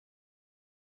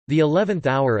The 11th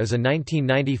Hour is a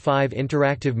 1995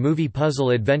 interactive movie puzzle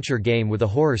adventure game with a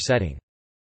horror setting.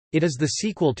 It is the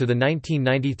sequel to the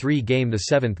 1993 game The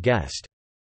Seventh Guest.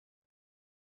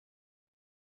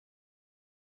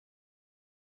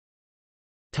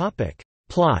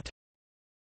 Plot.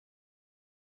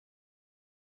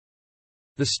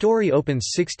 The story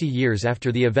opens 60 years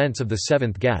after the events of The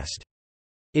Seventh Guest.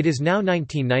 It is now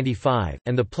 1995,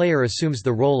 and the player assumes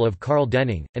the role of Carl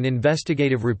Denning, an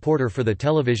investigative reporter for the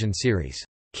television series,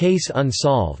 Case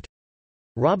Unsolved.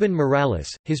 Robin Morales,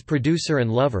 his producer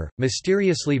and lover,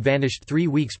 mysteriously vanished 3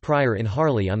 weeks prior in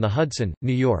Harley-on-the-Hudson,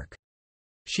 New York.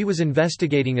 She was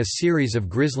investigating a series of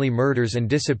grisly murders and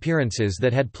disappearances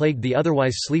that had plagued the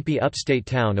otherwise sleepy upstate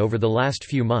town over the last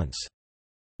few months.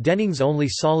 Denning's only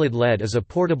solid lead is a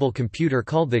portable computer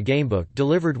called the Gamebook,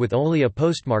 delivered with only a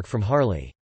postmark from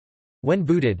Harley. When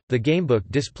booted, the Gamebook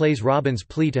displays Robin's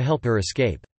plea to help her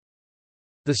escape.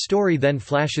 The story then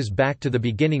flashes back to the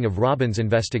beginning of Robin's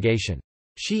investigation.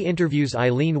 She interviews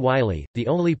Eileen Wiley, the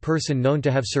only person known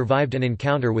to have survived an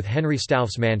encounter with Henry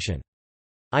Stauff's mansion.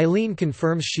 Eileen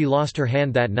confirms she lost her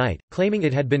hand that night, claiming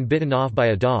it had been bitten off by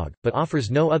a dog, but offers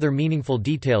no other meaningful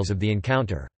details of the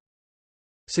encounter.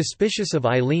 Suspicious of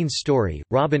Eileen's story,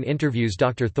 Robin interviews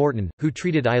Dr. Thornton, who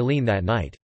treated Eileen that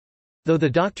night. Though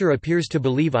the doctor appears to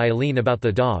believe Eileen about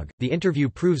the dog, the interview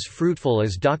proves fruitful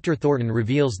as Dr. Thornton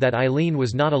reveals that Eileen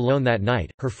was not alone that night.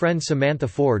 Her friend Samantha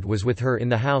Ford was with her in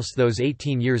the house those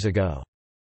 18 years ago.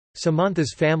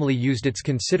 Samantha's family used its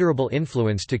considerable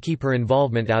influence to keep her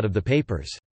involvement out of the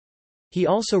papers. He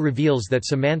also reveals that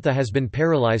Samantha has been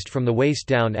paralyzed from the waist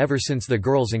down ever since the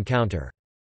girls' encounter.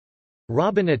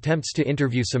 Robin attempts to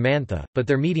interview Samantha, but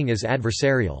their meeting is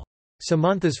adversarial.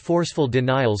 Samantha's forceful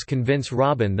denials convince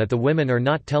Robin that the women are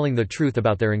not telling the truth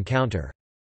about their encounter.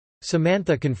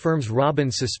 Samantha confirms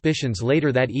Robin's suspicions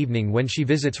later that evening when she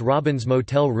visits Robin's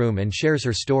motel room and shares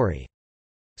her story.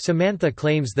 Samantha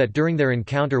claims that during their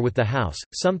encounter with the house,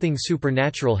 something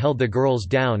supernatural held the girls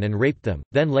down and raped them,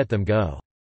 then let them go.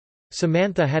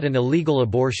 Samantha had an illegal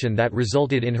abortion that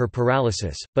resulted in her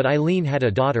paralysis, but Eileen had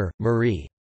a daughter, Marie.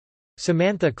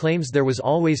 Samantha claims there was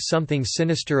always something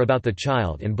sinister about the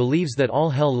child and believes that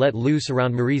all hell let loose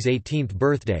around Marie's 18th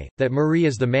birthday, that Marie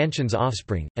is the mansion's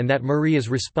offspring, and that Marie is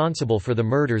responsible for the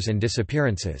murders and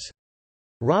disappearances.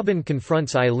 Robin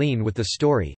confronts Eileen with the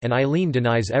story, and Eileen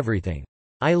denies everything.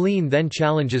 Eileen then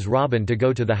challenges Robin to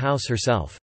go to the house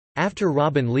herself. After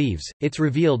Robin leaves, it's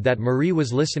revealed that Marie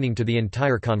was listening to the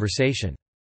entire conversation.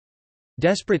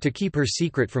 Desperate to keep her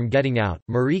secret from getting out,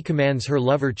 Marie commands her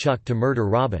lover Chuck to murder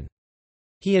Robin.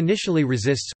 He initially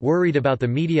resists, worried about the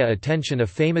media attention a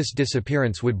famous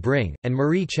disappearance would bring, and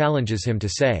Marie challenges him to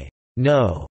say,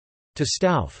 "No," to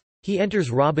Stauff. He enters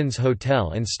Robin's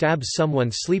hotel and stabs someone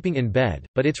sleeping in bed,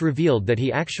 but it's revealed that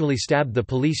he actually stabbed the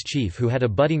police chief who had a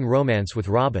budding romance with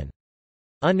Robin.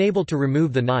 Unable to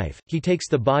remove the knife, he takes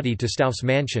the body to Stauff's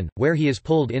mansion, where he is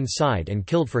pulled inside and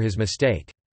killed for his mistake.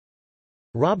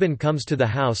 Robin comes to the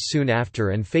house soon after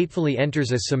and fatefully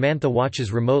enters as Samantha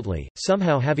watches remotely,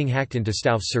 somehow having hacked into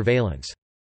Stauff's surveillance.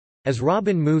 As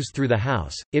Robin moves through the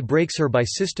house, it breaks her by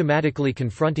systematically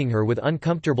confronting her with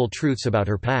uncomfortable truths about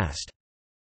her past.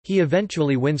 He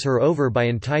eventually wins her over by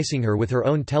enticing her with her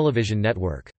own television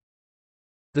network.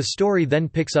 The story then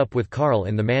picks up with Carl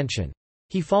in the mansion.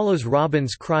 He follows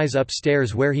Robin's cries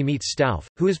upstairs where he meets Stauff,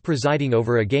 who is presiding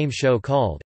over a game show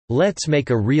called, "Let's Make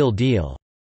a Real Deal,"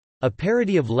 a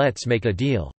parody of Let's Make a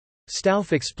Deal.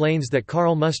 Stauff explains that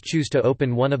Carl must choose to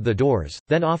open one of the doors,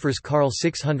 then offers Carl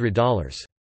 $600.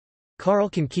 Carl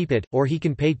can keep it, or he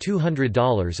can pay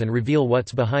 $200 and reveal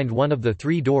what's behind one of the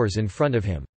 3 doors in front of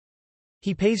him.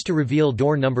 He pays to reveal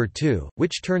door number 2,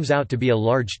 which turns out to be a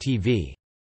large TV.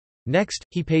 Next,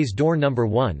 he pays door number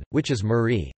 1, which is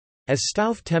Marie. As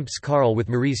Stauff tempts Carl with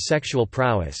Marie's sexual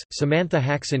prowess, Samantha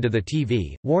hacks into the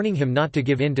TV, warning him not to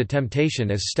give in to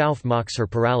temptation as Stauff mocks her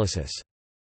paralysis.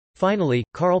 Finally,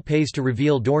 Carl pays to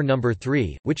reveal door number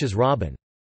 3, which is Robin.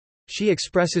 She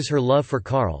expresses her love for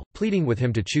Carl, pleading with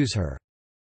him to choose her.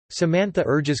 Samantha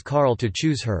urges Carl to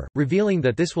choose her, revealing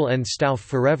that this will end Stauff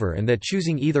forever and that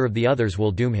choosing either of the others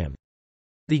will doom him.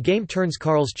 The game turns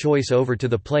Carl's choice over to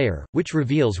the player, which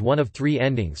reveals one of 3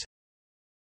 endings.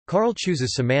 Carl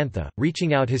chooses Samantha,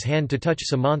 reaching out his hand to touch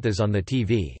Samantha's on the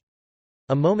TV.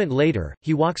 A moment later,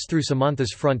 he walks through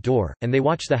Samantha's front door, and they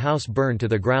watch the house burn to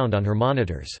the ground on her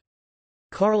monitors.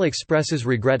 Carl expresses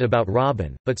regret about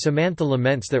Robin, but Samantha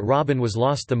laments that Robin was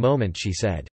lost the moment she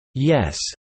said, "Yes,"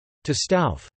 to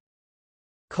Stauff.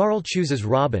 Carl chooses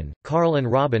Robin. Carl and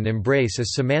Robin embrace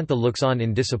as Samantha looks on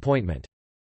in disappointment.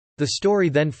 The story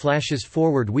then flashes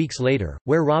forward weeks later,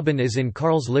 where Robin is in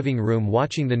Carl's living room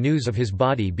watching the news of his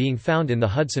body being found in the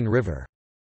Hudson River.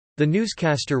 The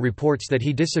newscaster reports that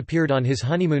he disappeared on his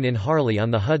honeymoon in Harley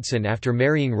on the Hudson after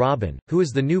marrying Robin, who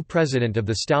is the new president of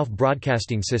the Stauff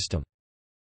Broadcasting System.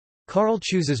 Carl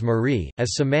chooses Marie.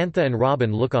 As Samantha and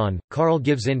Robin look on, Carl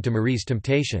gives in to Marie's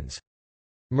temptations.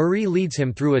 Marie leads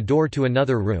him through a door to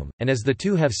another room, and as the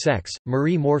two have sex,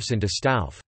 Marie morphs into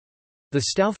Stauff. The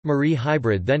Stauff-Marie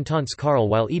hybrid then taunts Carl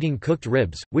while eating cooked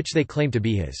ribs, which they claim to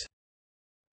be his.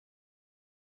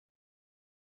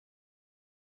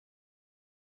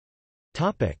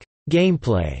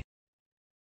 Gameplay.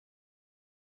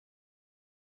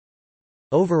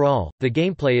 Overall, the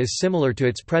gameplay is similar to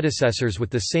its predecessors with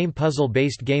the same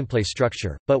puzzle-based gameplay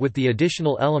structure, but with the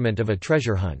additional element of a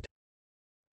treasure hunt.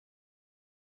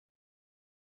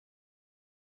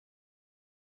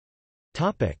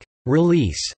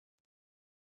 Release.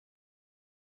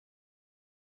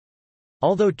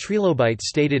 Although Trilobite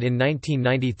stated in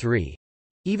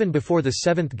 1993—even before the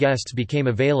seventh guests became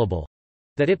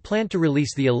available—that it planned to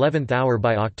release the 11th hour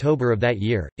by October of that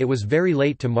year, it was very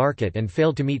late to market and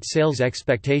failed to meet sales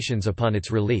expectations upon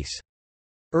its release.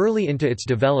 Early into its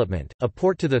development, a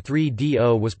port to the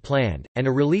 3DO was planned, and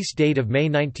a release date of May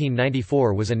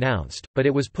 1994 was announced, but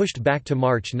it was pushed back to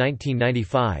March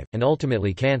 1995, and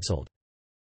ultimately cancelled.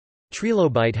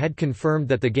 Trilobite had confirmed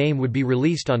that the game would be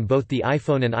released on both the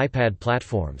iPhone and iPad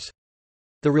platforms.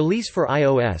 The release for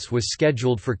iOS was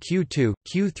scheduled for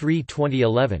Q2/Q3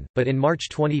 2011, but in March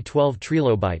 2012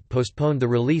 Trilobite postponed the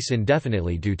release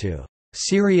indefinitely due to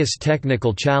serious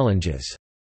technical challenges.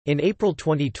 In April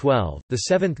 2012, the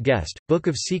seventh guest, Book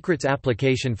of Secrets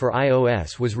application for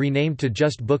iOS was renamed to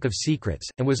just Book of Secrets,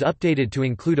 and was updated to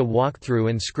include a walkthrough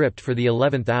and script for the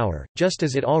 11th hour, just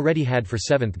as it already had for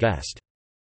seventh guest.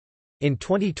 In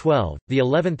 2012, the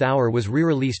 11th hour was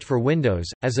re-released for Windows,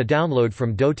 as a download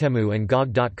from Dotemu and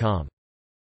GOG.com.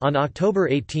 On October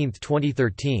 18,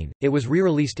 2013, it was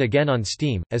re-released again on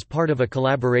Steam, as part of a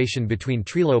collaboration between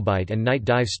Trilobite and Night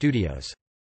Dive Studios.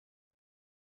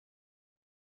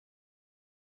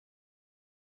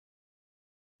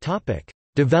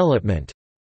 Development.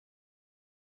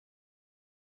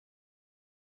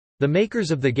 The makers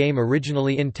of the game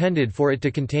originally intended for it to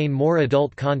contain more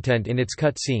adult content in its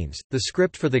cutscenes. The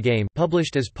script for the game,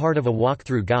 published as part of a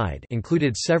walkthrough guide,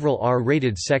 included several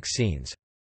R-rated sex scenes.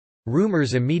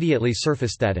 Rumors immediately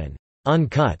surfaced that an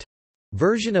uncut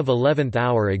version of 11th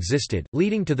Hour existed,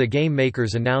 leading to the game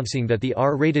makers announcing that the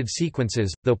R-rated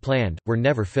sequences, though planned, were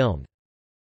never filmed.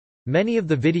 Many of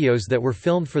the videos that were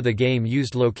filmed for the game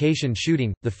used location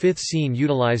shooting. The fifth scene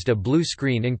utilized a blue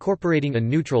screen incorporating a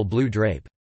neutral blue drape.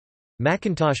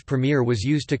 Macintosh Premiere was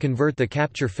used to convert the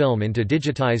capture film into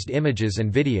digitized images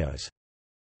and videos.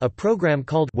 A program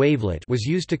called Wavelet was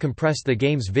used to compress the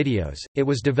game's videos. It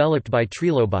was developed by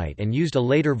Trilobite and used a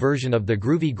later version of the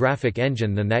Groovy graphic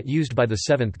engine than that used by the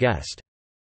seventh guest.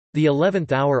 The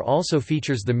 11th hour also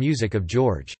features the music of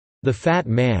George, the Fat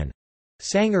Man,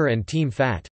 Sanger and Team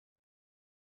Fat.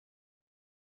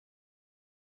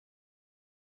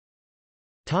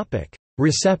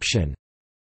 Reception.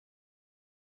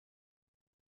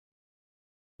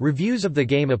 Reviews of the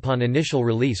game upon initial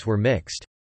release were mixed.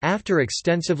 After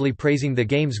extensively praising the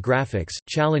game's graphics,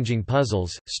 challenging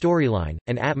puzzles, storyline,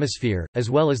 and atmosphere,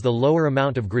 as well as the lower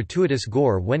amount of gratuitous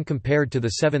gore when compared to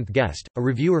the seventh guest, a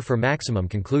reviewer for Maximum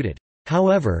concluded,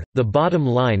 "However, the bottom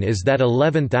line is that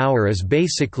 11th Hour is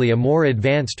basically a more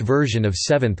advanced version of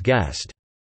seventh guest."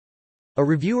 A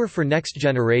reviewer for Next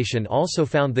Generation also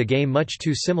found the game much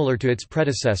too similar to its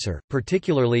predecessor,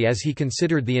 particularly as he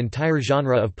considered the entire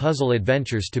genre of puzzle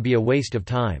adventures to be a waste of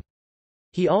time.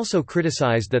 He also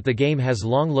criticized that the game has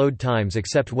long load times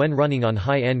except when running on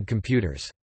high-end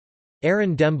computers.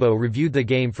 Aaron Dembo reviewed the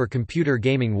game for Computer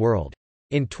Gaming World.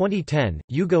 In 2010,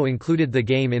 Yugo included the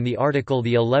game in the article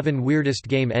The 11 Weirdest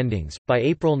Game Endings. By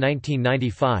April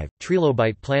 1995,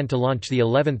 Trilobite planned to launch the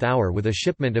 11th hour with a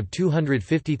shipment of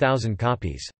 250,000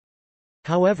 copies.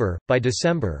 However, by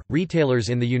December, retailers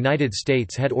in the United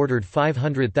States had ordered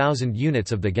 500,000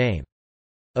 units of the game.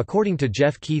 According to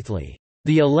Jeff Keithley,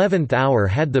 "The 11th hour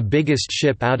had the biggest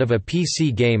ship out of a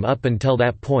PC game up until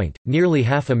that point, nearly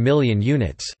 500,000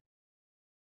 units."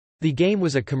 The game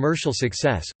was a commercial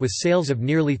success, with sales of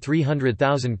nearly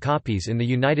 300,000 copies in the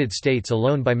United States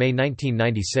alone by May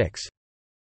 1996.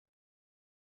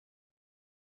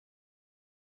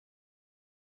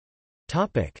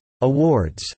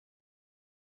 Awards.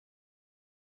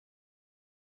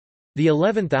 The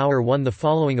 11th Hour won the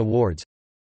following awards: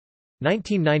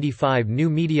 1995 New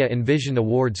Media and Vision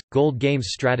Awards – Gold Games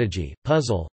Strategy,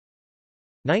 Puzzle,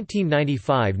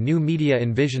 1995 New Media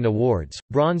Envision Awards,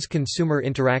 Bronze Consumer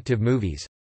Interactive Movies.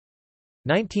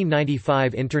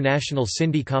 1995 International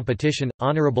Cindy Competition,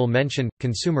 Honorable Mention,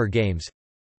 Consumer Games.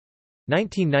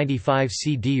 1995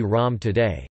 CD-ROM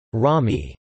Today,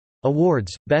 ROMI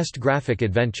Awards, Best Graphic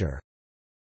Adventure.